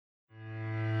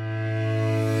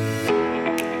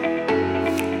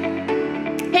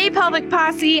Pelvic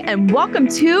Posse, and welcome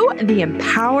to the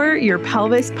Empower Your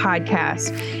Pelvis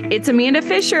podcast. It's Amanda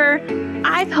Fisher.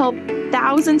 I've helped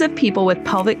thousands of people with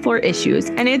pelvic floor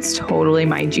issues, and it's totally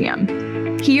my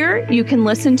jam. Here, you can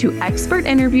listen to expert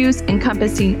interviews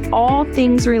encompassing all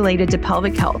things related to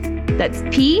pelvic health. That's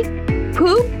pee,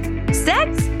 poop,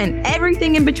 sex, and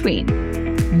everything in between.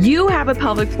 You have a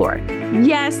pelvic floor.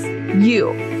 Yes, you.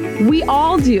 We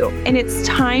all do, and it's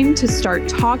time to start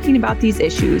talking about these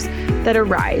issues that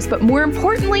arise, but more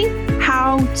importantly,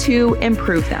 how to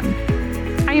improve them.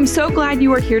 I am so glad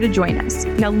you are here to join us.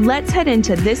 Now let's head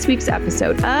into this week's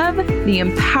episode of the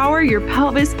Empower Your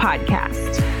Pelvis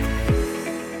podcast.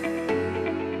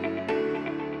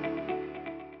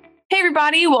 Hey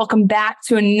everybody, welcome back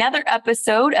to another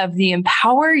episode of the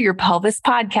Empower Your Pelvis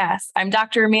podcast. I'm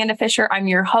Dr. Amanda Fisher. I'm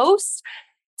your host.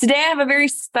 Today I have a very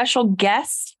special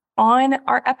guest on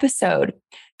our episode.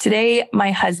 Today,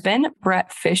 my husband,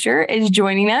 Brett Fisher, is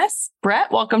joining us.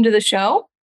 Brett, welcome to the show.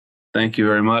 Thank you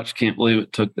very much. Can't believe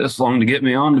it took this long to get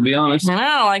me on, to be honest. I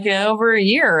know, like over a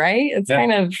year, right? It's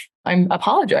kind of, I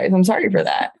apologize. I'm sorry for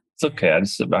that. It's okay. I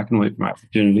just sit back and wait for my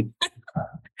opportunity.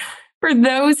 For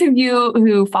those of you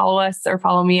who follow us or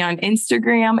follow me on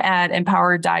Instagram at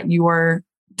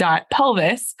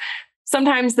empower.your.pelvis,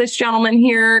 sometimes this gentleman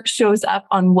here shows up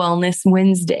on Wellness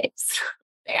Wednesdays.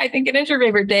 I think it is your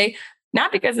favorite day,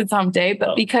 not because it's hump day,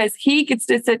 but because he gets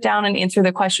to sit down and answer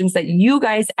the questions that you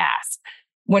guys ask.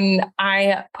 When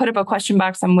I put up a question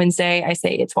box on Wednesday, I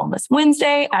say it's Wellness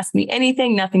Wednesday, ask me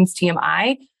anything, nothing's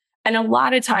TMI. And a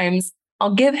lot of times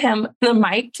I'll give him the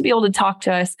mic to be able to talk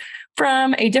to us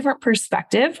from a different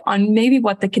perspective on maybe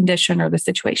what the condition or the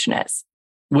situation is.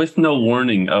 With no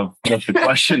warning of what the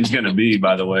question's going to be,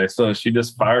 by the way. So she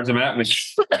just fires them at me.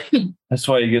 That's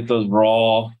why you get those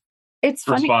raw It's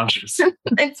funny. responses.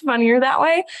 It's funnier that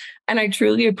way. And I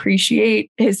truly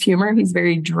appreciate his humor. He's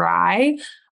very dry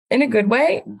in a good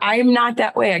way. I'm not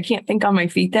that way. I can't think on my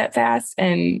feet that fast.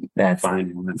 And that's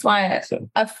why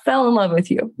I fell in love with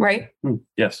you, right?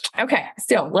 Yes. Okay.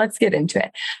 So let's get into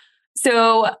it.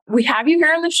 So we have you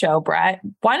here on the show, Brett.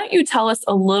 Why don't you tell us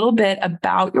a little bit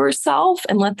about yourself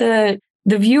and let the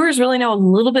viewers really know a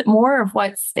little bit more of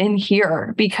what's in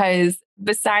here? Because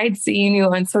besides seeing you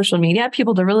on social media,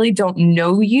 people that really don't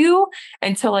know you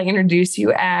until I introduce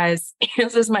you as,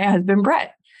 this is my husband,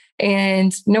 Brett.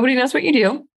 And nobody knows what you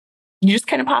do. You just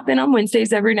kind of pop in on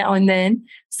Wednesdays every now and then.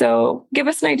 So give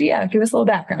us an idea. Give us a little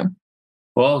background.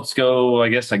 Well, let's go. I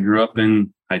guess I grew up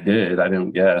in, I did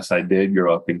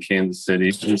grow up in Kansas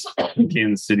City,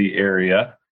 Kansas City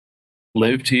area.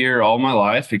 Lived here all my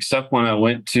life, except when I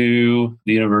went to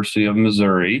the University of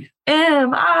Missouri.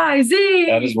 M-I-Z.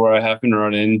 That is where I happened to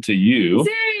run into you.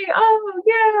 Z. Oh,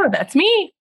 yeah. That's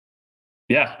me.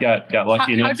 Yeah, got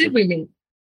lucky enough. How did we meet?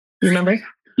 You remember?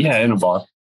 Yeah, in a bar.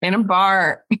 In a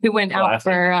bar. We went out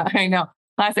for,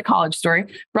 classic college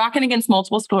story. Rocking Against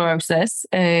Multiple Sclerosis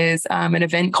is an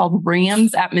event called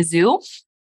Rams at Mizzou.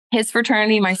 His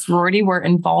fraternity, my sorority were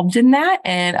involved in that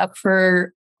and up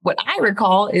for what I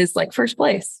recall is like first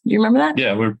place. Do you remember that?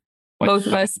 Yeah, we're both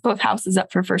of us, both houses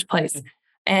up for first place.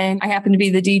 And I happened to be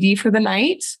the DD for the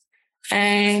night.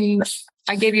 And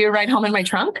I gave you a ride home in my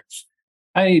trunk.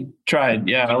 I tried.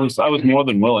 Yeah, I was more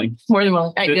than willing. More than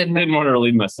willing. I didn't want her to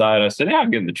leave my side. I said, yeah, I'll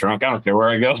get in the trunk. I don't care where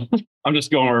I go. I'm just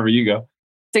going wherever you go.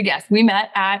 So yes, we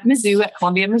met at Mizzou at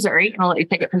Columbia, Missouri. I'll let you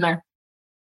take it from there.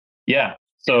 Yeah.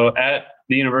 So at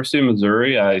the University of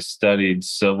Missouri, I studied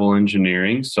civil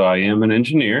engineering. So I am an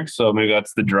engineer. So maybe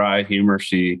that's the dry humor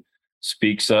she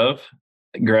speaks of.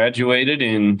 Graduated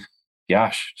in,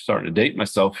 starting to date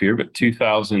myself here, but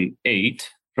 2008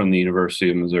 from the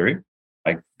University of Missouri.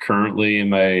 I currently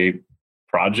am a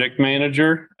project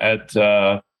manager at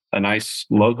a nice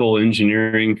local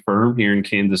engineering firm here in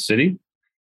Kansas City.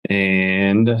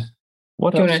 And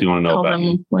what else do you want to know about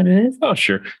me? What it is? Oh,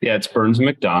 sure. Yeah, it's Burns &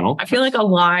 McDonnell. I feel like a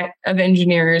lot of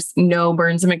engineers know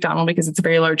Burns & McDonnell because it's a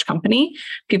very large company.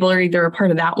 People are either a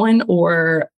part of that one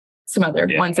or some other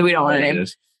ones that we don't want to name.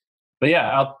 But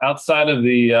yeah, outside of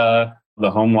the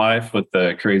home life with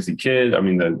the crazy kid,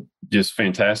 the just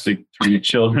fantastic 3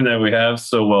 children that we have,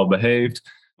 so well behaved.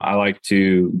 I like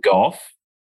to golf.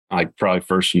 Like probably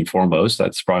first and foremost,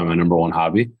 that's probably my number one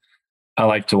hobby. I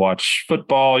like to watch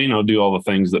football, do all the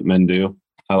things that men do.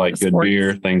 I like good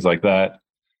beer, things like that.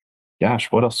 Gosh,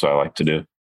 what else do I like to do?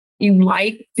 You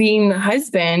like being the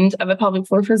husband of a pelvic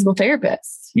floor physical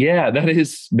therapist. Yeah, that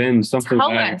has been something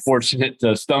I'm fortunate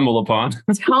to stumble upon.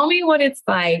 Tell me what it's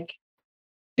like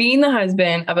being the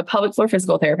husband of a pelvic floor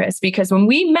physical therapist. Because when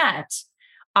we met,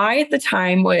 I at the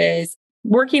time was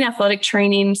working athletic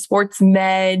training, sports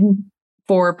med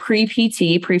for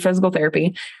pre-PT, pre-physical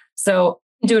therapy. So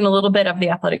doing a little bit of the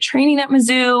athletic training at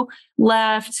Mizzou,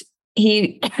 left.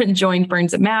 He joined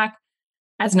Burns at Mac.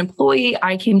 As an employee,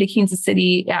 I came to Kansas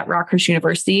City at Rockhurst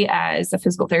University as a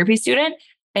physical therapy student.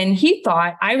 And he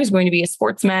thought I was going to be a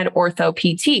sports med ortho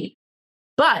PT.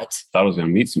 But thought I was going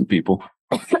to meet some people.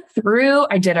 I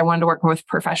wanted to work with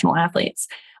professional athletes.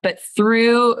 But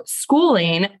through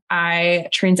schooling, I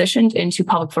transitioned into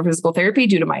pelvic floor physical therapy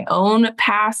due to my own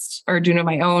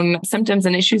symptoms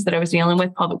and issues that I was dealing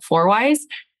with pelvic floor wise.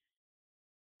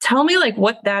 Tell me like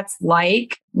what that's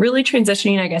like, really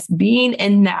transitioning, I guess, being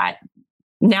in that.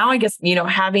 Now, I guess,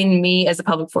 having me as a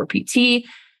pelvic floor PT,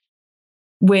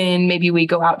 when maybe we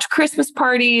go out to Christmas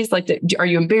parties, like, are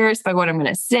you embarrassed by what I'm going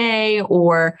to say?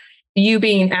 Or you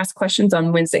being asked questions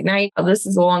on Wednesday night? Oh, this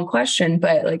is a long question,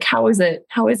 but like, how is it?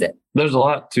 There's a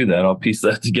lot to that. I'll piece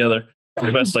that together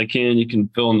the best I can. You can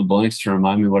fill in the blanks to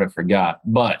remind me what I forgot.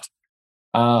 But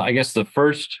I guess the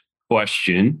first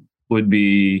question would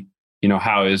be,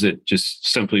 how is it just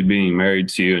simply being married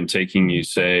to you and taking you,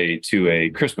 say, to a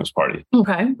Christmas party?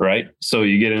 Okay. Right. So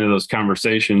you get into those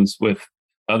conversations with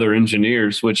other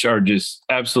engineers, which are just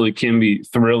absolutely can be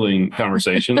thrilling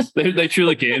conversations. They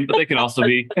truly can, but they can also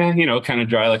be, kind of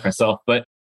dry like myself. But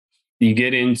you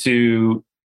get into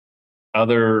a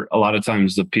lot of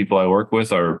times the people I work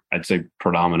with are, I'd say,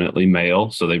 predominantly male.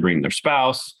 So they bring their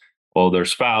spouse. Well, their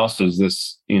spouse is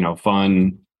this,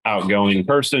 fun, outgoing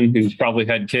person who's probably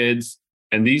had kids.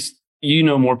 And these,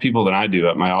 more people than I do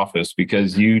at my office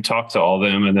because you talk to all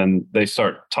them and then they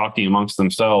start talking amongst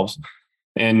themselves.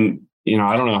 And,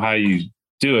 I don't know how you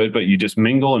do it, but you just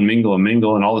mingle and mingle and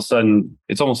mingle. And all of a sudden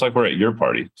it's almost like we're at your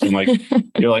party. So I'm like,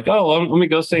 you're like, oh, well, let me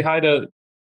go say hi to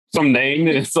some name.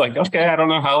 And it's like, okay, I don't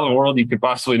know how in the world you could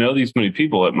possibly know these many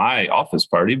people at my office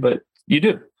party, but you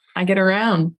do. I get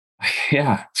around.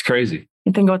 Yeah, it's crazy.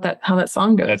 You think about how that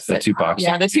song goes. That's the Tupac song.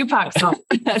 Yeah, the Tupac song.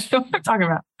 That's what I'm talking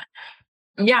about.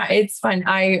 Yeah, it's fun.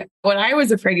 What I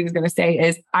was afraid he was going to say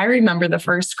is I remember the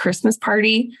first Christmas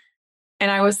party and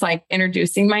I was like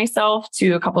introducing myself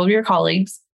to a couple of your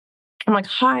colleagues. I'm like,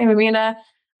 hi, I'm Amanda.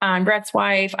 I'm Brett's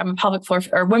wife. I'm a pelvic floor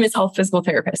or women's health physical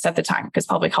therapist at the time because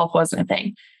public health wasn't a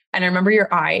thing. And I remember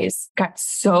your eyes got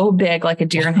so big, like a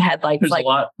deer in the headlights, like,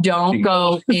 don't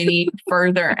go any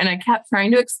further. And I kept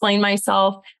trying to explain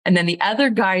myself. And then the other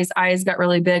guy's eyes got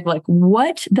really big, like,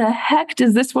 what the heck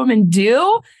does this woman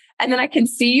do? And then I can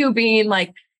see you being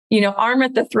like, arm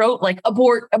at the throat, like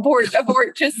abort,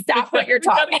 just stop what you're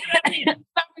talking about.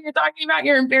 Stop what you're talking about.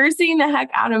 You're embarrassing the heck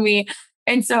out of me.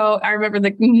 And so I remember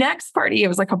the next party, it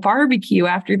was like a barbecue.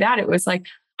 After that, it was like,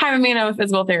 hi, I'm Amanda, I'm a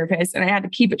physical therapist. And I had to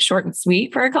keep it short and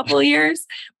sweet for a couple of years.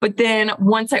 But then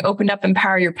once I opened up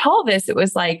Empower Your Pelvis, it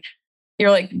was like,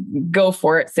 you're like, go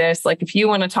for it, sis. Like, if you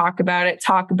want to talk about it,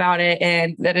 talk about it.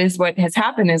 And that is what has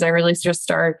happened is I really just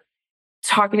start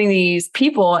talking to these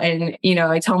people and,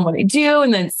 I tell them what I do.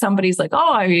 And then somebody's like,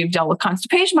 oh, I've dealt with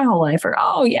constipation my whole life. Or,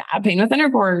 oh yeah, pain with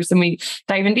intercourse. And we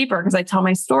dive in deeper because I tell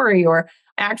my story. Or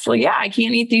actually, yeah, I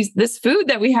can't eat this food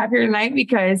that we have here tonight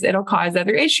because it'll cause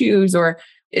other issues. Or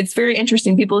it's very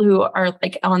interesting. People who are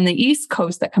like on the East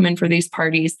Coast that come in for these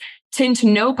parties tend to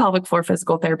know pelvic floor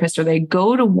physical therapists, or they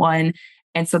go to one.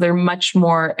 And so they're much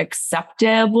more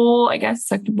acceptable.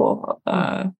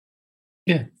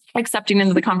 Accepting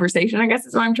into the conversation, I guess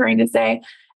is what I'm trying to say.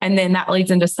 And then that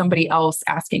leads into somebody else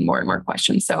asking more and more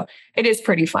questions. So it is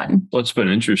pretty fun. What's been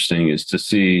interesting is to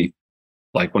see,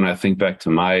 like, when I think back to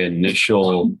my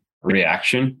initial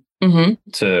reaction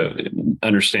to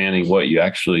understanding what you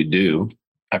actually do,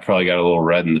 I probably got a little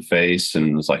red in the face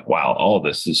and was like, wow, all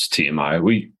this is TMI.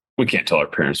 We can't tell our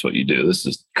parents what you do. This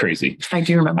is crazy. I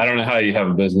do remember. I don't know how you have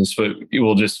a business, but we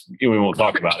won't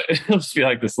talk about it. It'll just be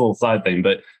like this little side thing.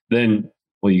 But then,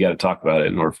 you got to talk about it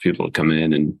in order for people to come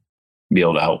in and be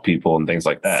able to help people and things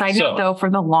like that. Side note, though, for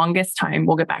the longest time,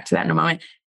 we'll get back to that in a moment.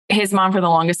 His mom, for the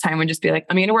longest time, would just be like,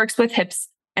 Amanda works with hips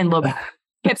and low back.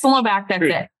 Hips and low back, that's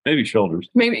it. Maybe shoulders.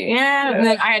 Yeah. And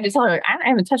then I had to tell her, I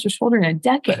haven't touched a shoulder in a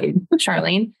decade,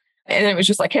 Charlene. And it was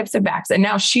just like hips and backs. And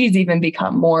now she's even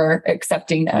become more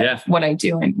accepting of what I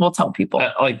do. And we'll tell people.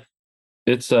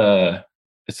 It's an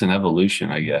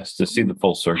evolution, I guess, to see the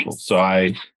full circle. So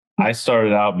I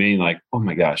started out being like, oh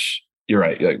my gosh, you're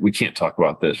right. Like, we can't talk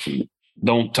about this. And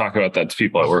don't talk about that to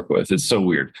people I work with. It's so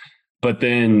weird. But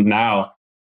then now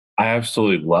I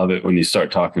absolutely love it when you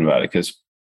start talking about it because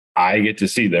I get to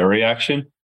see their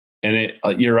reaction. And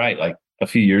you're right. Like a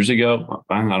few years ago,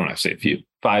 I don't know if I say a few,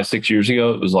 5-6 years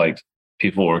ago, it was like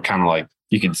people were kind of like,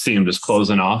 you could see them just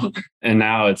closing off. And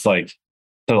now it's like,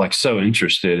 they're like so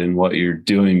interested in what you're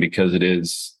doing because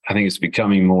I think it's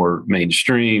becoming more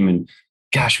mainstream. And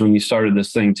gosh, when you started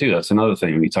this thing too, that's another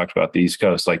thing we talked about the East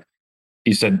Coast. Like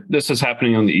he said, this is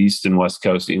happening on the East and West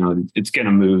Coast. It's going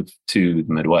to move to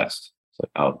the Midwest. It's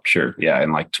like, oh, sure. Yeah.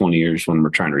 In like 20 years when we're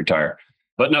trying to retire.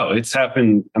 But no, it's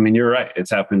happened. I mean, you're right.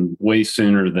 It's happened way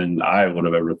sooner than I would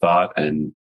have ever thought.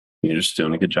 And you're just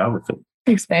doing a good job with it.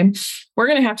 Thanks, babe. We're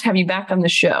going to have you back on the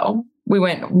show. We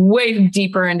went way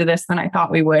deeper into this than I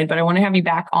thought we would, but I want to have you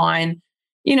back on,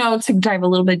 to dive a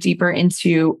little bit deeper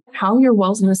into how your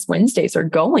Wellness Wednesdays are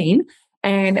going.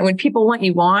 And when people want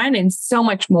you on and so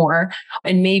much more,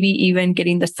 and maybe even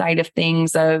getting the side of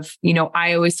things of,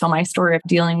 I always tell my story of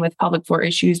dealing with pelvic floor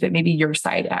issues, but maybe your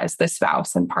side as the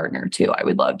spouse and partner too. I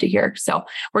would love to hear. So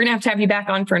we're going to have you back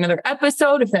on for another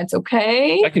episode, if that's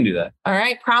okay. I can do that. All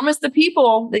right. Promise the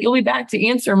people that you'll be back to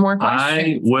answer more questions.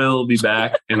 I will be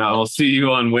back and I will see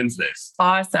you on Wednesdays.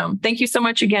 Awesome. Thank you so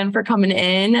much again for coming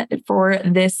in for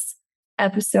this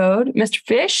episode. Mr.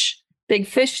 Fish, Big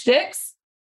Fish Sticks.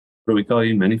 What do we call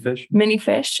you? Mini fish? Mini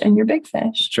fish and you're big fish.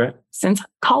 That's right. Since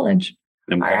college.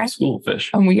 And we have a school of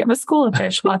fish. And we have a school of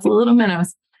fish. Lots of little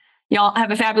minnows. Y'all have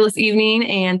a fabulous evening.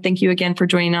 And thank you again for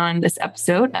joining on this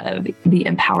episode of the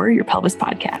Empower Your Pelvis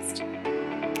podcast.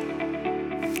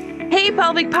 Hey,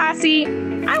 Pelvic Posse.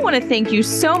 I want to thank you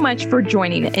so much for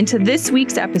joining into this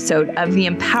week's episode of the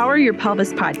Empower Your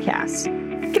Pelvis podcast.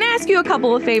 Can I ask you a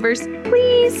couple of favors,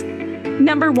 please?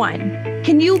 Number one,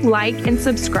 can you like and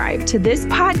subscribe to this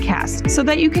podcast so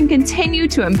that you can continue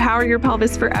to empower your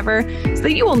pelvis forever so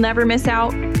that you will never miss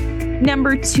out?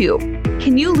 Number two,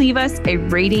 can you leave us a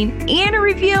rating and a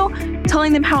review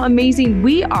telling them how amazing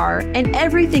we are and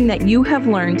everything that you have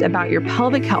learned about your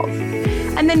pelvic health?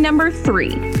 And then number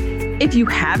three, if you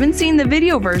haven't seen the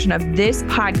video version of this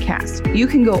podcast, you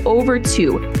can go over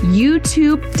to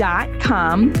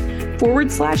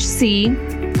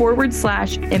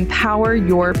youtube.com/C/empower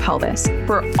your pelvis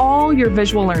for all your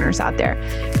visual learners out there.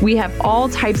 We have all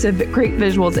types of great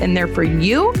visuals in there for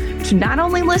you to not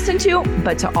only listen to,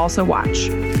 but to also watch.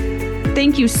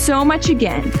 Thank you so much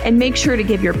again, and make sure to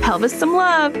give your pelvis some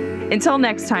love. Until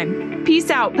next time, peace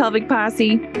out, Pelvic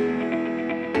Posse.